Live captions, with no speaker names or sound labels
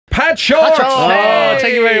Pat Shortt. Oh,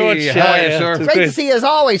 thank you very much. Hi, sir. Great to see you as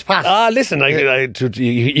always, Pat. Listen,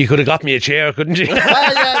 you could have got me a chair, couldn't you?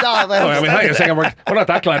 I mean, hang on a second. We're not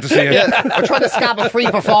that glad to see you. Yeah, we're trying to scab a free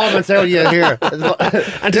performance out of you here.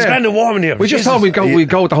 And it's kind of warm in here. We just thought we'd go with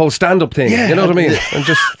the whole stand-up thing. You know what I mean? And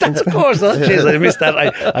just of course. Jeez, I missed that.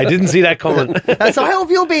 I didn't see that coming. So how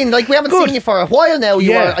have you been? Like, we haven't seen you for a while now.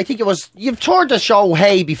 You've toured the show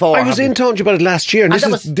Hey before. I was in talking to you about it last year, and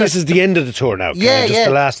this is the end of the tour now. The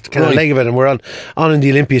last kind of leg of it, and we're on in the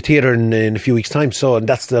Olympia Theatre in a few weeks' time. So, and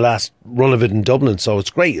that's the last run of it in Dublin. So it's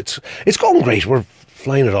great. It's going great. We're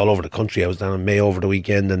flying it all over the country. I was down in May over the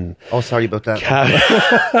weekend, and sorry about that.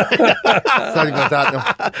 Sorry about that.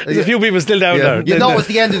 No. There's a few people still down there. You know, it's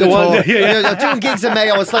the end of the tour. You're doing gigs in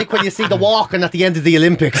Mayo. It's like when you see the walking at the end of the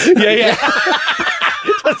Olympics. Yeah.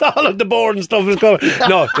 That's all of the board and stuff is going.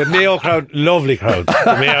 No, the Mayo crowd, lovely crowd.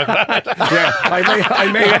 The Mayo crowd. Yeah,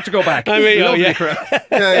 I may have to go back. Lovely crowd.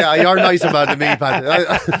 Yeah, you're nice about it, me,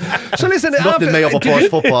 Pat. So listen, nothing Mayo before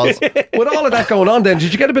footballs. With all of that going on, then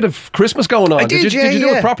did you get a bit of Christmas going on? I did. Did you do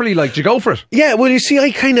it properly? Like, did you go for it? Yeah. Well, you see,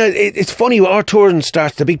 I kind of. It's funny. Our tour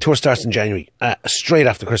starts. The big tour starts in January, straight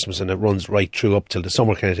after Christmas, and it runs right through up till the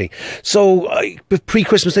summer kind of thing. So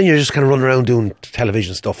pre-Christmas, then you're just kind of running around doing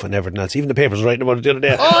television stuff and everything else. Even the papers were writing about it the other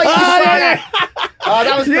day. Oh,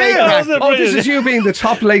 that was great. This is you being the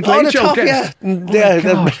top late show guest.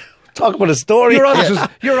 Talk about a story. You're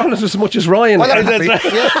on it as much as Ryan. Well,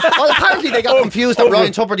 apparently they got confused that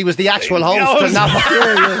Ryan Tubridy was the actual host.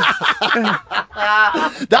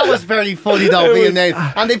 That was very funny though, being there.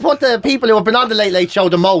 And they put the people who have been on the Late Late Show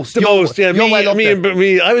the most. Me,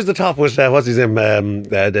 I was the top with what's his name?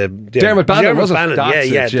 Dermot Bannon, wasn't it?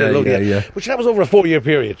 Yeah. Which that was over a 4-year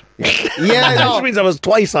period. Which means I was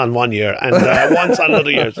twice on 1 year and once on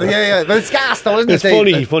another year. So. Yeah. But it's gas though, isn't it?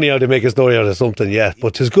 It's funny how they make a story out of something. Yeah,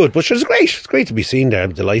 but it's good. But it's great. It's great to be seen there.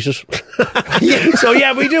 I'm delighted. So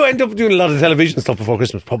we do end up doing a lot of television stuff before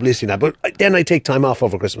Christmas, publicity and that. But then I take time off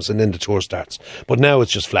over Christmas and then the tour starts. But now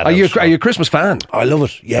it's just flat out. Are you a Christmas fan? Oh, I love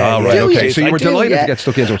it. Yeah. Oh, right. Okay. So you were delighted to get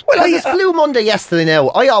stuck into it. Well, it's Blue Monday yesterday now.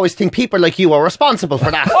 I always think people like you are responsible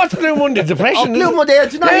for that. What's Blue Monday? Depression? Blue Monday.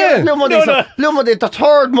 Blue Monday. No. Blue Monday, the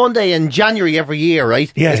third Monday in January every year,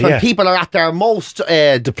 right? Yeah. It's when people are at their most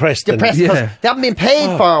depressed because they haven't been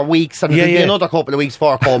paid for weeks, and there'll be another couple of weeks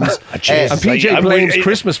before it comes. And PJ blames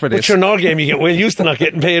Christmas for this. With your Nor game, you get well used to not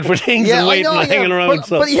getting paid for things and waiting and hanging around.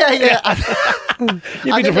 But you'd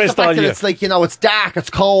be depressed all year. It's like, it's dark, it's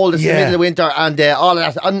cold, it's the middle of winter, and all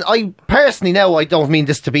of that. And I personally now, I don't mean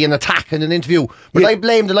this to be an attack in an interview, but I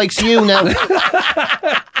blame the likes of you now.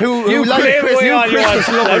 who like Christmas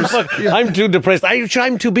lovers. I'm too depressed.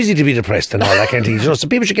 I'm too busy to be depressed and all that kind of thing. So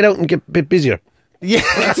people should get out and get a bit busier. Yeah,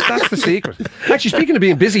 that's the secret. Actually, speaking of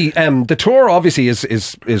being busy, the tour obviously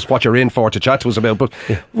is what you're in for to chat to us about. But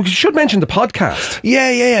we should mention the podcast.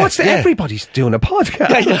 Yeah. Everybody's doing a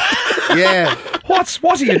podcast. Yeah.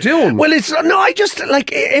 What are you doing? Well, I just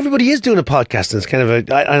like everybody is doing a podcast, and it's kind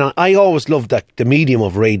of I always loved that the medium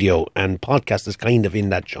of radio, and podcast is kind of in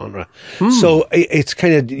that genre. So it's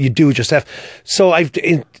kind of you do it yourself. So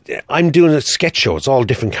I'm doing a sketch show. It's all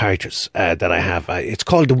different characters that I have. It's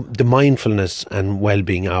called the Mindfulness and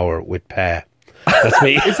Wellbeing Hour with Pa. That's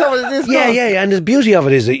me. Is that what it is? Yeah. And the beauty of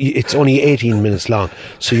it is it's only 18 minutes long,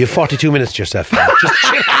 so you have 42 minutes to yourself. Just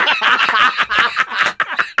chill.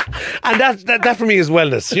 And that for me is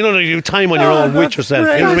wellness. You do time on your own with yourself.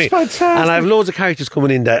 You know what I mean? Fantastic. And I have loads of characters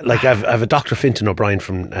coming in that, like I have a Dr. Fintan O'Brien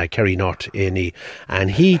from Kerry North A&E,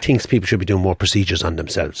 and he thinks people should be doing more procedures on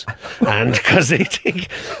themselves. And because they think,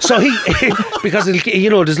 because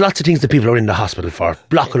there's lots of things that people are in the hospital for,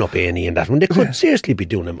 blocking up A&E and that, when they could seriously be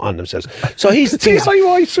doing them on themselves. So he has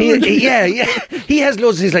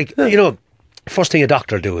loads of things like, first thing a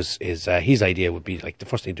doctor do is his idea would be like the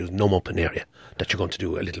first thing to do is numb up an area that you're going to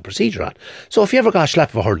do a little procedure on. So if you ever got a slap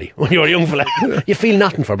of a hurley when you were a young fella, you feel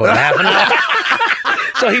nothing for about half an hour.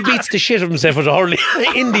 So he beats the shit of himself with a hurley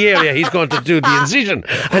in the area he's going to do the incision,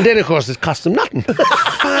 and then of course it costs him nothing.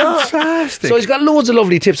 Fantastic. So he's got loads of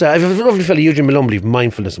lovely tips. I have a lovely fellow, Eugene Malumley,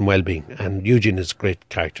 Mindfulness and Wellbeing, and Eugene is a great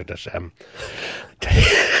character that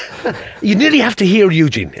you nearly have to hear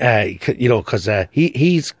Eugene, because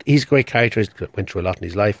he's a great character. He went through a lot in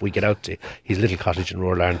his life. We get out to his little cottage in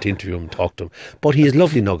rural Ireland to interview him and talk to him. But he has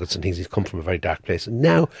lovely nuggets and things. He's come from a very dark place, and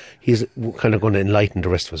now he's kind of going to enlighten the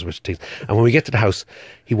rest of us with things. And when we get to the house,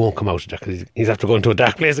 he won't come out of there because he's after going to a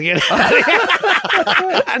dark place again.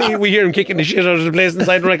 And we hear him kicking the shit out of the place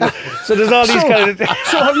inside the record. So there's all these kind of.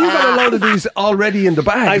 So have you got a load of these already in the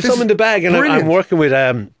bag? I've some in the bag, and I'm working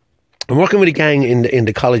with. I'm working with a gang in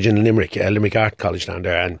the college in Limerick, Limerick Art College down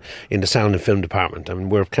there, and in the sound and film department.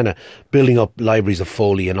 And we're kind of building up libraries of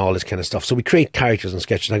Foley and all this kind of stuff. So we create characters and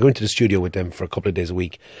sketches. I go into the studio with them for a couple of days a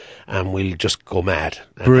week, and we'll just go mad.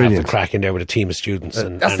 And Brilliant. have the crack in there with a team of students.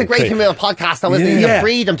 That's the great thing about a podcast, though, isn't it? You have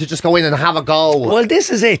freedom to just go in and have a go. Well, this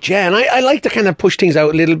is it, yeah. And I like to kind of push things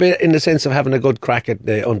out a little bit in the sense of having a good crack at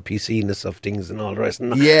the un-PC-ness of things and all the rest.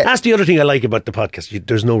 And that's the other thing I like about the podcast.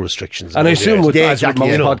 There's no restrictions. And I assume with most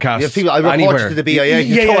podcasts, you have people, I report to the BIA.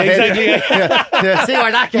 Exactly. See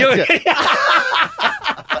where that gets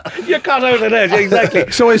you. You're caught out of that,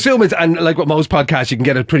 exactly. So I assume it's, and like with most podcasts, you can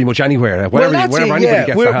get it pretty much anywhere. Wherever anybody gets their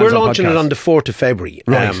hands We're on launching podcasts. it on the 4th of February.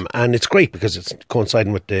 Right. And it's great because it's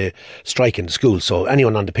coinciding with the strike in the schools. So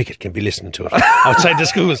anyone on the picket can be listening to it outside the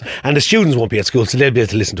schools. And the students won't be at school, so they'll be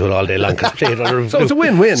able to listen to it all day long. So it's a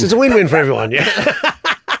win-win. So it's a win-win for everyone, yeah.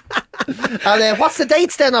 And what's the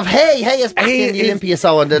dates then of Hey is back in the Olympia,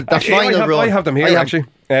 so and the final run? I have them here, actually.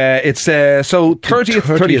 It's so 30th,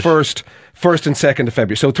 31st, 1st and 2nd of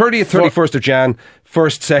February. So 30th, 31st of Jan,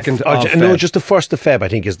 1st, 2nd of Feb. No, just the 1st of Feb, I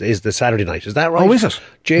think, is the Saturday night. Is that right? Oh, is it?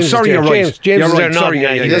 James, sorry, you're right. James is right. there Sorry,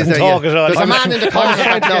 nodding. yeah. He doesn't talk at all. There's a man in the corner.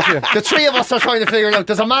 The three of us are trying to figure it out.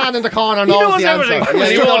 There's a man in the corner knows the answer. Yeah,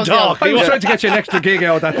 he won't talk. I was trying to get you an extra gig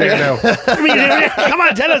out of that there now. Come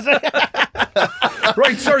on, tell us.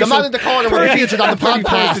 Right, sorry. The man in the corner will be featured on the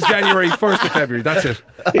podcast. Is January, 1st of February. That's it.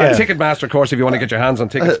 Yeah. Ticketmaster, of course, if you want to get your hands on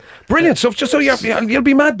tickets. Brilliant stuff. Just so you'll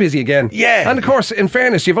be mad busy again. Yeah. And of course, in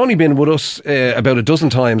fairness, you've only been with us about a dozen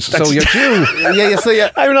times, so you're due. We have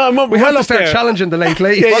to start challenging the late.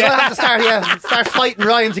 Well, I have to start fighting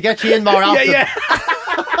Ryan to get you in more often.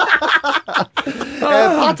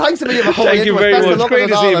 Thanks a million for coming in. Thank you very much. Great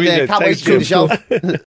to see you. Can't wait to do the show.